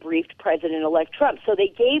that they briefed President-elect Trump. So they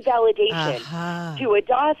gave validation to a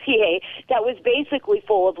dossier that was basically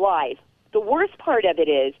full of lies. The worst part of it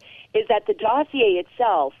is that the dossier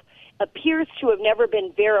itself appears to have never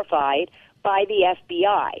been verified by the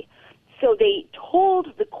FBI. So they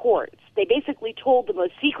told the courts, they basically told the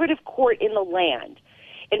most secretive court in the land,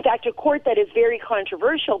 in fact, a court that is very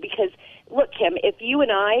controversial because, look, Kim, if you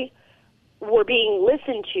and I were being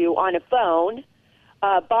listened to on a phone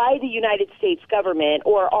by the United States government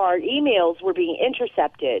or our emails were being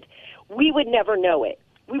intercepted, we would never know it.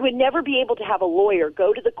 We would never be able to have a lawyer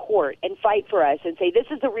go to the court and fight for us and say, this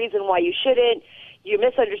is the reason why you shouldn't. You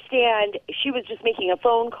misunderstand. She was just making a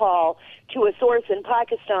phone call to a source in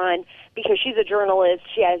Pakistan because she's a journalist.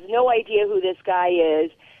 She has no idea who this guy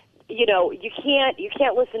is. You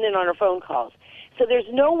can't listen in on her phone calls. So there's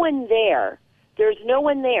no one there. There's no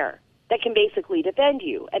one there that can basically defend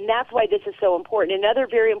you. And that's why this is so important. Another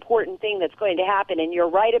very important thing that's going to happen, and you're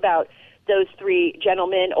right about those three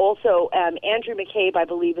gentlemen. Also, Andrew McCabe, I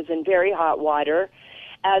believe, is in very hot water,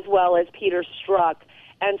 as well as Peter Strzok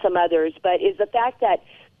and some others, but is the fact that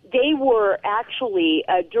they were actually,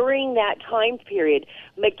 during that time period,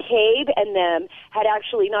 McCabe and them had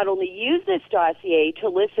actually not only used this dossier to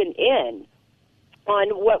listen in on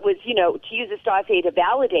what was, to use this dossier to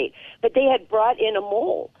validate, but they had brought in a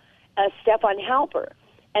mole, Stefan Halper,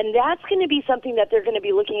 And that's going to be something that they're going to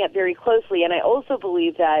be looking at very closely. And I also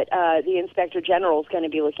believe that the Inspector General is going to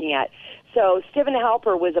be looking at. So Stephen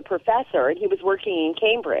Halper was a professor, and he was working in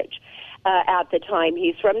Cambridge at the time.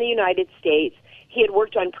 He's from the United States. He had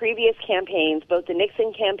worked on previous campaigns, both the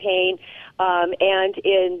Nixon campaign and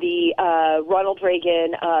in the Ronald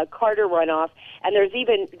Reagan Carter runoff. And there's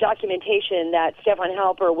even documentation that Stephen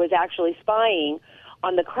Halper was actually spying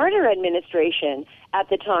on the Carter administration at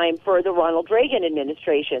the time for the Ronald Reagan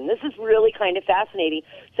administration. This is really kind of fascinating.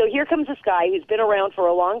 So here comes this guy who's been around for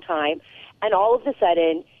a long time, and all of a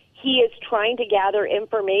sudden he is trying to gather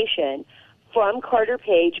information from Carter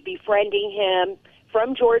Page, befriending him,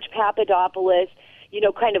 from George Papadopoulos,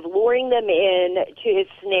 kind of luring them in to his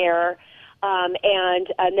snare, and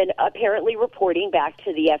then apparently reporting back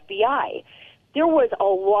to the FBI. There was a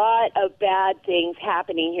lot of bad things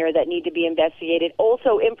happening here that need to be investigated.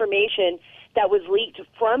 Also, information that was leaked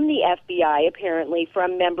from the FBI, apparently,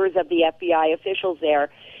 from members of the FBI officials there,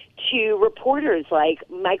 to reporters like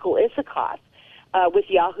Michael Isikoff with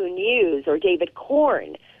Yahoo News or David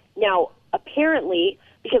Korn. Now, apparently,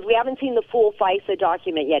 because we haven't seen the full FISA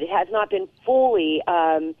document yet, it has not been fully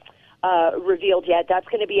revealed yet. That's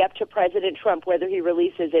going to be up to President Trump whether he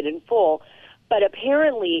releases it in full. But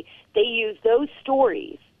apparently, they used those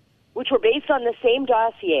stories, which were based on the same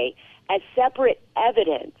dossier, as separate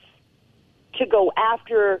evidence to go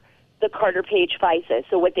after the Carter Page FISA.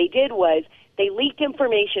 So what they did was they leaked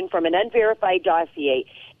information from an unverified dossier.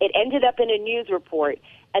 It ended up in a news report,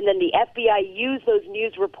 and then the FBI used those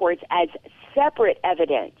news reports as separate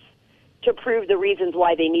evidence to prove the reasons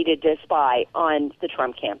why they needed to spy on the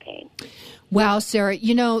Trump campaign. Wow, Sarah,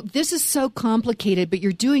 this is so complicated, but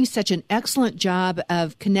you're doing such an excellent job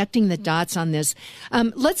of connecting the dots on this.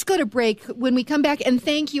 Let's go to break. When we come back, and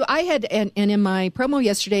thank you, I had, and in my promo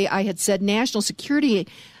yesterday, I had said National Security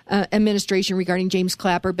Administration regarding James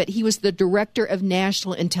Clapper, but he was the Director of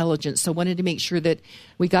National Intelligence, so wanted to make sure that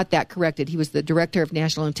we got that corrected. He was the Director of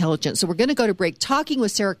National Intelligence. So we're going to go to break talking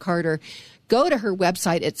with Sarah Carter. Go to her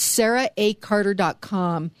website at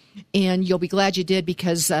sarahacarter.com, and you'll be glad you did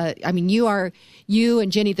because, you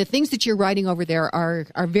and Jenny, the things that you're writing over there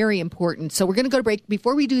are very important. So we're going to go to break.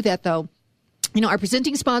 Before we do that, though, our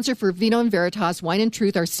presenting sponsor for Vino and Veritas, Wine and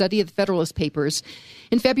Truth, our study of the Federalist Papers,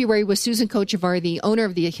 in February was Susan Kochevar, the owner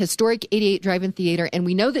of the historic 88 Drive-In Theater. And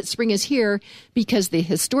we know that spring is here because the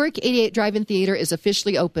historic 88 Drive-In Theater is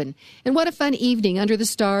officially open. And what a fun evening under the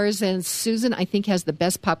stars. And Susan, I think, has the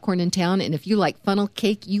best popcorn in town. And if you like funnel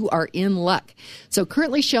cake, you are in luck. So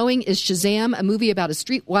currently showing is Shazam, a movie about a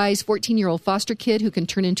streetwise 14-year-old foster kid who can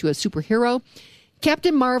turn into a superhero.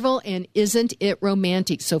 Captain Marvel and Isn't It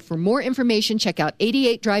Romantic? So for more information, check out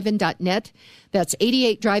 88drivein.net. That's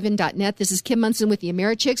 88drivein.net. This is Kim Munson with the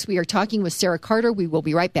AmeriChicks. We are talking with Sarah Carter. We will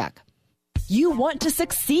be right back. You want to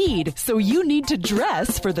succeed, so you need to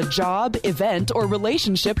dress for the job, event, or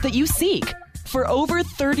relationship that you seek. For over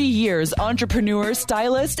 30 years, entrepreneur,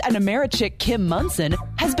 stylist, and AmeriChick Kim Munson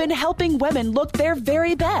has been helping women look their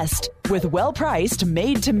very best with well-priced,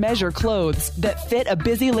 made-to-measure clothes that fit a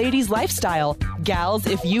busy lady's lifestyle. Gals,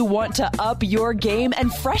 if you want to up your game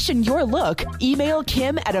and freshen your look, email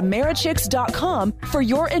Kim at AmeriChicks.com for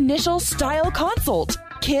your initial style consult.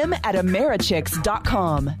 Kim at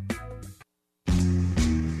AmeriChicks.com.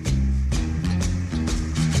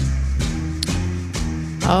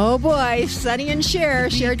 Oh, boy, Sonny and Cher.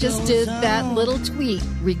 Cher just did that little tweet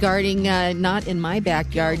regarding not in my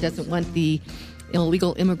backyard, doesn't want the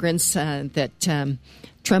illegal immigrants that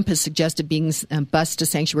Trump has suggested being bused to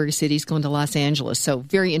sanctuary cities going to Los Angeles. So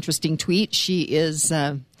very interesting tweet. She is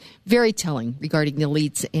very telling regarding the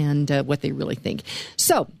elites and what they really think.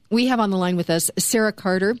 So we have on the line with us Sarah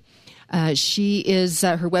Carter. She is,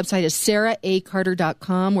 her website is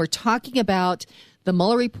sarahacarter.com. We're talking about the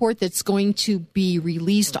Mueller report that's going to be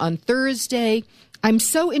released on Thursday. I'm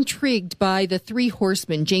so intrigued by the three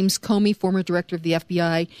horsemen, James Comey, former director of the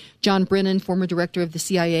FBI, John Brennan, former director of the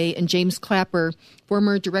CIA, and James Clapper,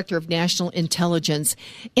 former director of national intelligence.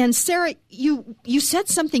 And Sarah, you said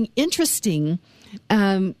something interesting,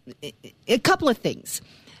 a couple of things.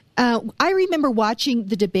 I remember watching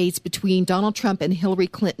the debates between Donald Trump and Hillary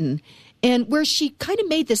Clinton, and where she kind of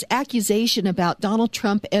made this accusation about Donald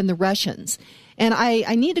Trump and the Russians. And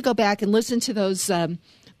I need to go back and listen to those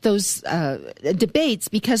debates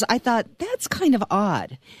because I thought that's kind of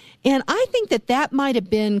odd. And I think that might have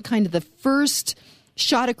been kind of the first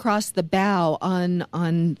shot across the bow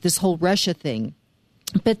on this whole Russia thing.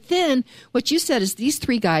 But then what you said is these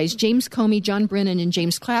three guys, James Comey, John Brennan, and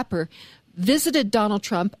James Clapper, visited Donald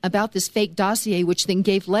Trump about this fake dossier, which then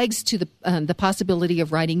gave legs to the possibility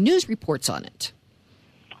of writing news reports on it.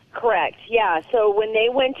 Correct, yeah. So when they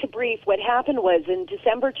went to brief, what happened was in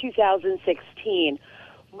December 2016,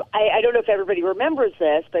 I don't know if everybody remembers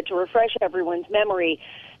this, but to refresh everyone's memory,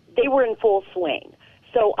 they were in full swing.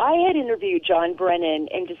 So I had interviewed John Brennan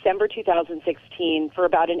in December 2016 for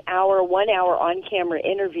about an hour, 1 hour on-camera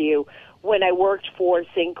interview when I worked for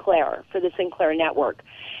Sinclair, for the Sinclair Network.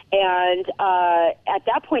 And at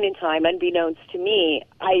that point in time, unbeknownst to me,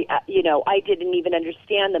 I didn't even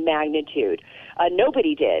understand the magnitude.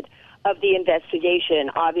 Nobody did, of the investigation,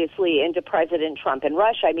 obviously, into President Trump and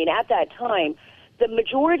Russia. I mean, at that time, the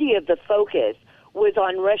majority of the focus was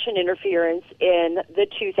on Russian interference in the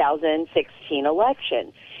 2016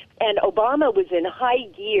 election. And Obama was in high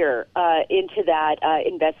gear into that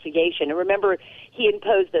investigation. And remember, he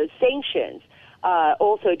imposed those sanctions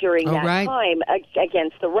also during that time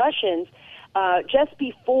against the Russians just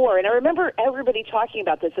before. And I remember everybody talking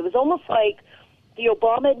about this. It was almost like the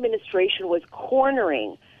Obama administration was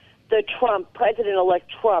cornering the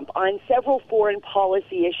President-elect Trump on several foreign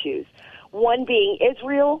policy issues, one being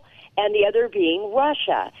Israel and the other being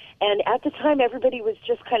Russia. And at the time, everybody was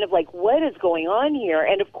just kind of like, what is going on here?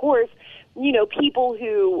 And of course, people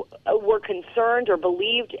who were concerned or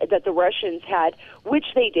believed that the Russians had, which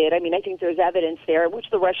they did, I mean, I think there's evidence there, which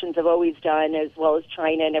the Russians have always done, as well as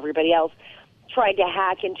China and everybody else, tried to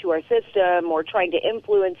hack into our system or trying to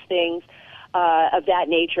influence things of that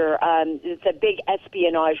nature. It's a big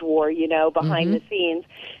espionage war, behind the scenes.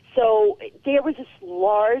 So there was this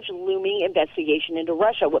large looming investigation into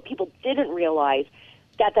Russia. What people didn't realize,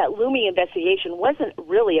 that looming investigation wasn't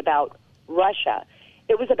really about Russia.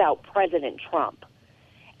 It was about President Trump.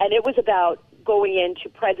 And it was about going into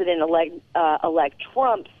President-elect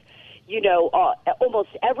Trump's, almost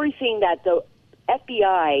everything that the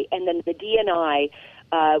FBI and then the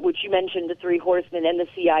DNI, which you mentioned, the Three Horsemen and the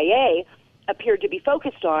CIA, appeared to be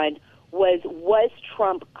focused on was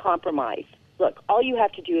Trump compromised? Look, all you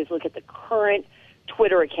have to do is look at the current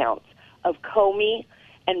Twitter accounts of Comey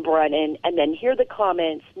and Brennan, and then hear the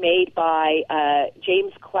comments made by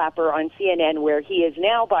James Clapper on CNN, where he is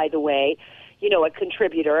now, by the way, a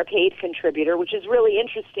contributor, a paid contributor, which is really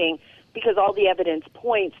interesting because all the evidence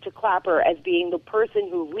points to Clapper as being the person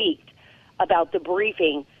who leaked about the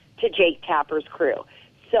briefing to Jake Tapper's crew.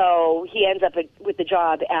 So he ends up with the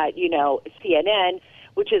job at, CNN,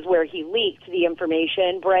 which is where he leaked the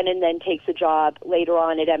information. Brennan then takes a job later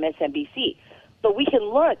on at MSNBC. But we can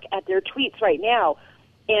look at their tweets right now,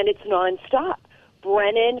 and it's nonstop.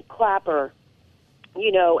 Brennan, Clapper,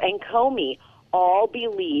 and Comey all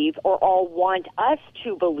believe or all want us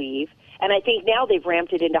to believe, and I think now they've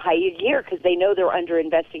ramped it into high gear because they know they're under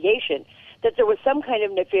investigation, that there was some kind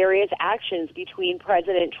of nefarious actions between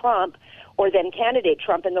President Trump or then candidate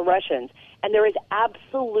Trump and the Russians. And there is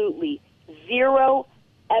absolutely zero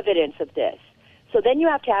evidence of this. So then you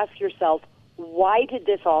have to ask yourself, why did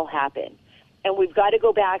this all happen? And we've got to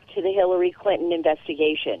go back to the Hillary Clinton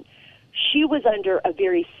investigation. She was under a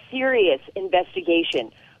very serious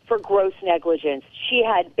investigation for gross negligence. She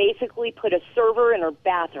had basically put a server in her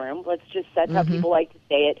bathroom. That's how people like to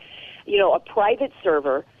say it. A private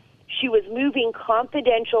server. She was moving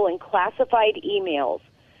confidential and classified emails.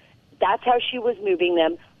 That's how she was moving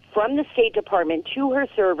them from the State Department to her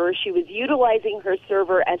server. She was utilizing her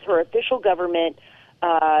server as her official government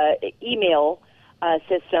email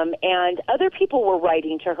system, and other people were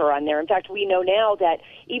writing to her on there. In fact, we know now that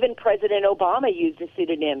even President Obama used a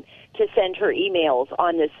pseudonym to send her emails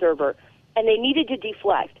on this server, and they needed to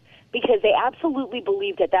deflect because they absolutely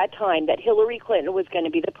believed at that time that Hillary Clinton was going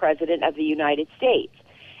to be the president of the United States.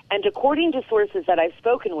 And according to sources that I've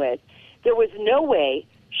spoken with, there was no way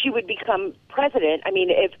she would become president. I mean,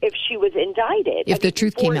 if she was indicted. If the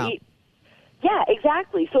truth came out. Yeah,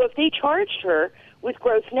 exactly. So if they charged her with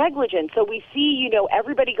gross negligence, so we see,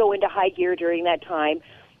 everybody go into high gear during that time.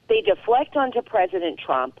 They deflect onto President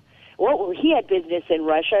Trump. Well, he had business in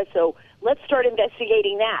Russia, so let's start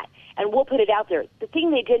investigating that. And we'll put it out there. The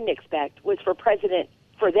thing they didn't expect was for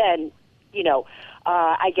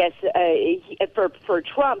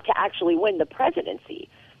Trump to actually win the presidency.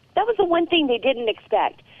 That was the one thing they didn't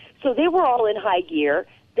expect. So they were all in high gear.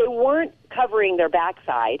 They weren't covering their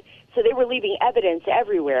backside, so they were leaving evidence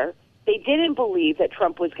everywhere. They didn't believe that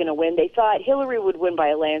Trump was going to win. They thought Hillary would win by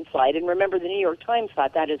a landslide. And remember, the New York Times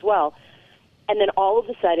thought that as well. And then all of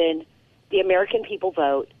a sudden, the American people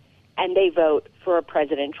vote, and they vote for a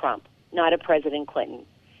President Trump, not a President Clinton.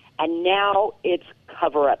 And now it's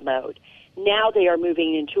cover-up mode. Now they are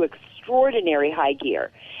moving into extraordinary high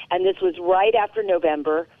gear. And this was right after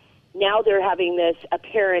November. Now they're having this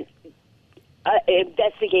apparent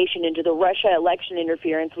investigation into the Russia election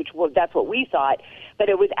interference, that's what we thought, but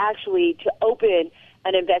it was actually to open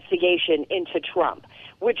an investigation into Trump,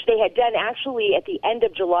 which they had done actually at the end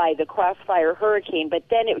of July, the Crossfire Hurricane, but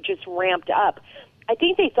then it just ramped up. I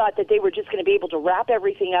think they thought that they were just going to be able to wrap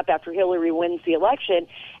everything up after Hillary wins the election,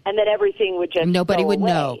 and that everything would just Nobody go would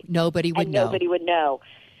away. know. Nobody would know. Nobody would know.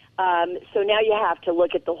 So now you have to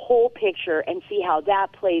look at the whole picture and see how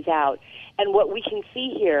that plays out. And what we can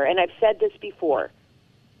see here, and I've said this before,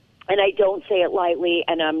 and I don't say it lightly,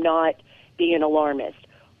 and I'm not being an alarmist,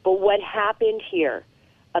 but what happened here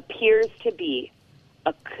appears to be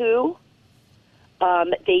a coup.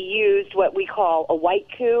 They used what we call a white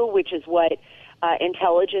coup, which is what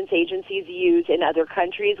intelligence agencies use in other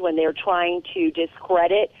countries when they're trying to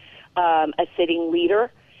discredit a sitting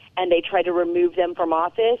leader, and they try to remove them from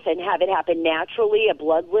office and have it happen naturally. A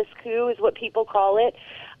bloodless coup is what people call it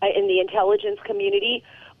in the intelligence community,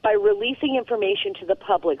 by releasing information to the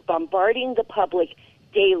public, bombarding the public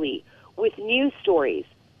daily with news stories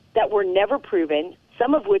that were never proven,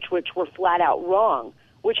 some of which were flat out wrong,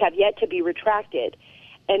 which have yet to be retracted,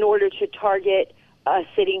 in order to target a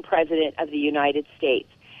sitting president of the United States.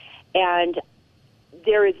 And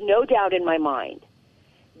there is no doubt in my mind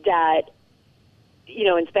that,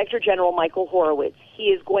 Inspector General Michael Horowitz, he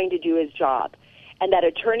is going to do his job, and that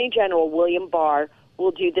Attorney General William Barr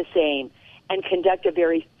will do the same and conduct a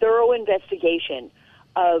very thorough investigation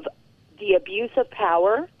of the abuse of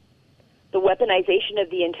power, the weaponization of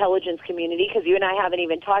the intelligence community, because you and I haven't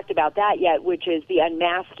even talked about that yet, which is the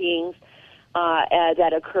unmaskings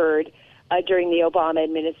that occurred during the Obama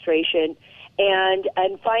administration, and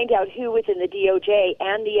find out who within the DOJ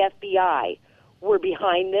and the FBI were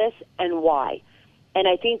behind this and why. And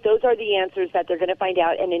I think those are the answers that they're going to find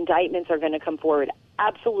out, and indictments are going to come forward.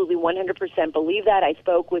 Absolutely 100% believe that. I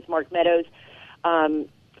spoke with Mark Meadows,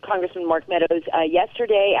 Congressman Mark Meadows,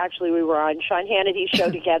 yesterday. Actually, we were on Sean Hannity's show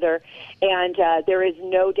together, and there is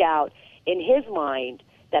no doubt in his mind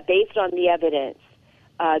that based on the evidence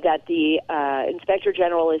that the Inspector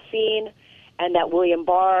General has seen and that William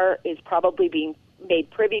Barr is probably being made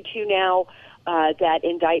privy to now, that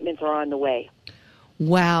indictments are on the way.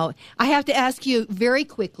 Wow. I have to ask you very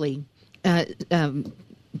quickly, Senator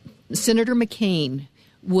McCain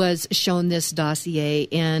was shown this dossier,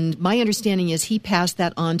 and my understanding is he passed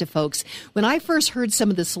that on to folks. When I first heard some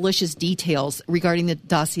of the salacious details regarding the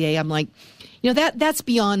dossier, I'm like, that's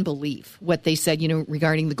beyond belief, what they said,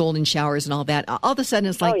 regarding the golden showers and all that. All of a sudden,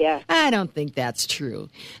 it's like, I don't think that's true.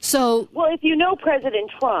 So, well, if you know President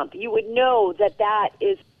Trump, you would know that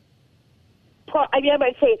is I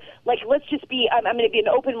might say, let's just be, I'm going to be an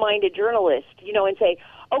open-minded journalist, and say,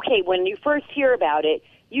 okay, when you first hear about it,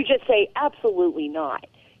 you just say, absolutely not.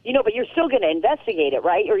 But you're still going to investigate it,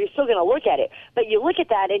 right? Or you're still going to look at it. But you look at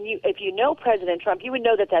that, and if you know President Trump, you would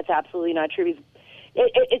know that that's absolutely not true.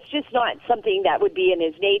 It's just not something that would be in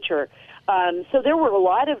his nature. So there were a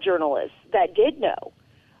lot of journalists that did know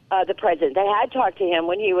the president, that had talked to him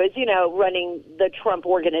when he was, running the Trump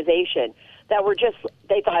organization, that were just,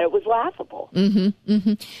 they thought it was laughable. Mm-hmm,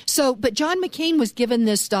 mm-hmm. So, but John McCain was given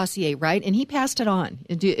this dossier, right? And he passed it on.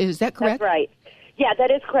 Is that correct? That's right. Yeah,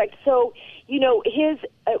 that is correct. So,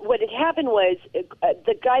 what had happened was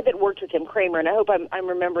the guy that worked with him, Kramer, and I hope I'm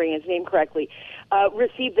remembering his name correctly,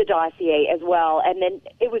 received the dossier as well, and then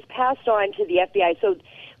it was passed on to the FBI. So,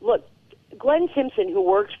 look, Glenn Simpson, who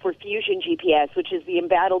worked for Fusion GPS, which is the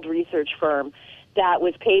embattled research firm that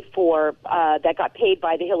was paid for, that got paid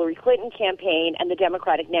by the Hillary Clinton campaign and the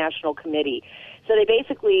Democratic National Committee. So they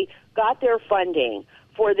basically got their funding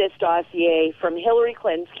for this dossier from Hillary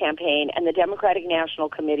Clinton's campaign and the Democratic National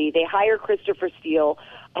Committee. They hire Christopher Steele,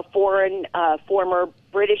 a former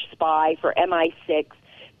British spy for MI6,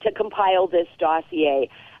 to compile this dossier.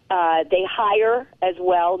 They hire as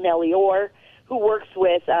well Nellie Orr, who works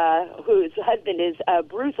with, whose husband is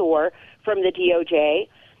Bruce Orr from the DOJ.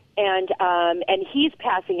 And he's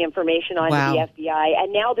passing information on to the FBI,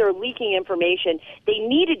 and now they're leaking information. They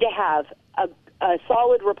needed to have a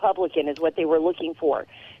solid Republican is what they were looking for.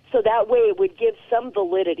 So that way it would give some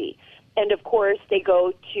validity. And, of course, they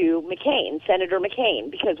go to McCain, Senator McCain.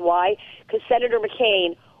 Because why? Because Senator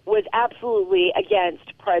McCain was absolutely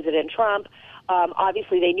against President Trump.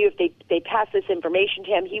 Obviously, they knew if they passed this information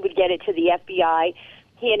to him, he would get it to the FBI,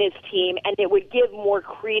 he and his team, and it would give more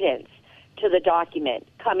credence to the document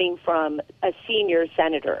coming from a senior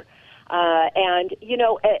senator. And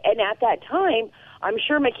at that time, I'm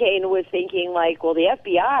sure McCain was thinking well, the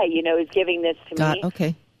FBI, is giving this to me.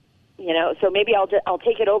 Okay. So maybe I'll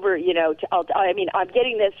take it over, I'm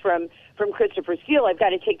getting this from Christopher Steele. I've got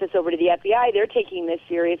to take this over to the FBI. They're taking this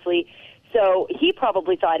seriously. So he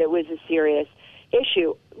probably thought it was a serious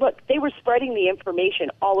issue. Look, they were spreading the information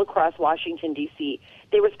all across Washington, D.C.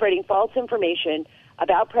 They were spreading false information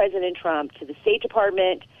about President Trump to the State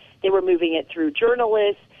Department. They were moving it through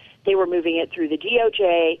journalists. They were moving it through the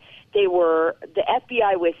DOJ. The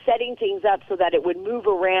FBI was setting things up so that it would move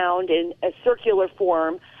around in a circular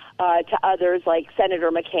form to others like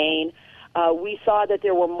Senator McCain. We saw that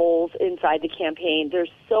there were moles inside the campaign.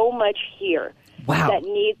 There's so much here that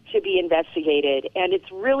needs to be investigated, and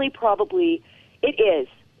it's really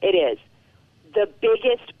it is the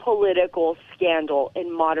biggest political scandal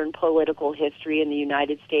in modern political history in the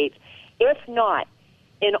United States, if not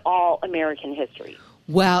in all American history.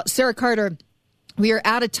 Wow. Sarah Carter, we are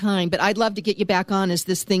out of time, but I'd love to get you back on as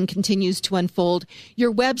this thing continues to unfold.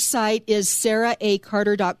 Your website is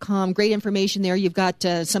sarahacarter.com. Great information there. You've got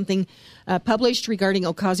something published regarding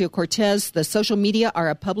Ocasio-Cortez. The social media are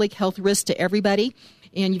a public health risk to everybody,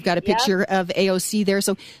 and you've got a picture of AOC there.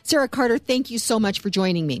 So, Sarah Carter, thank you so much for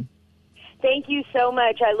joining me. Thank you so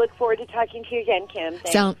much. I look forward to talking to you again, Kim.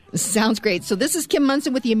 Thanks. Sounds great. So this is Kim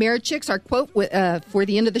Munson with the AmeriChicks. Our quote for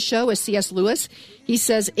the end of the show is C.S. Lewis. He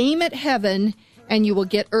says, "Aim at heaven and you will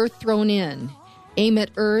get earth thrown in. Aim at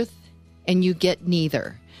earth and you get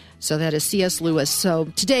neither." So that is C.S. Lewis. So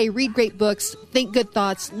today, read great books, think good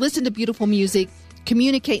thoughts, listen to beautiful music,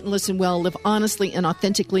 communicate and listen well, live honestly and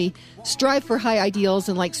authentically, strive for high ideals,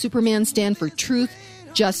 and like Superman, stand for truth,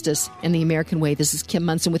 justice, and the American way. This is Kim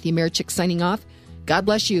Munson with the AmeriChicks signing off. God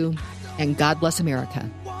bless you, and God bless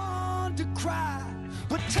America.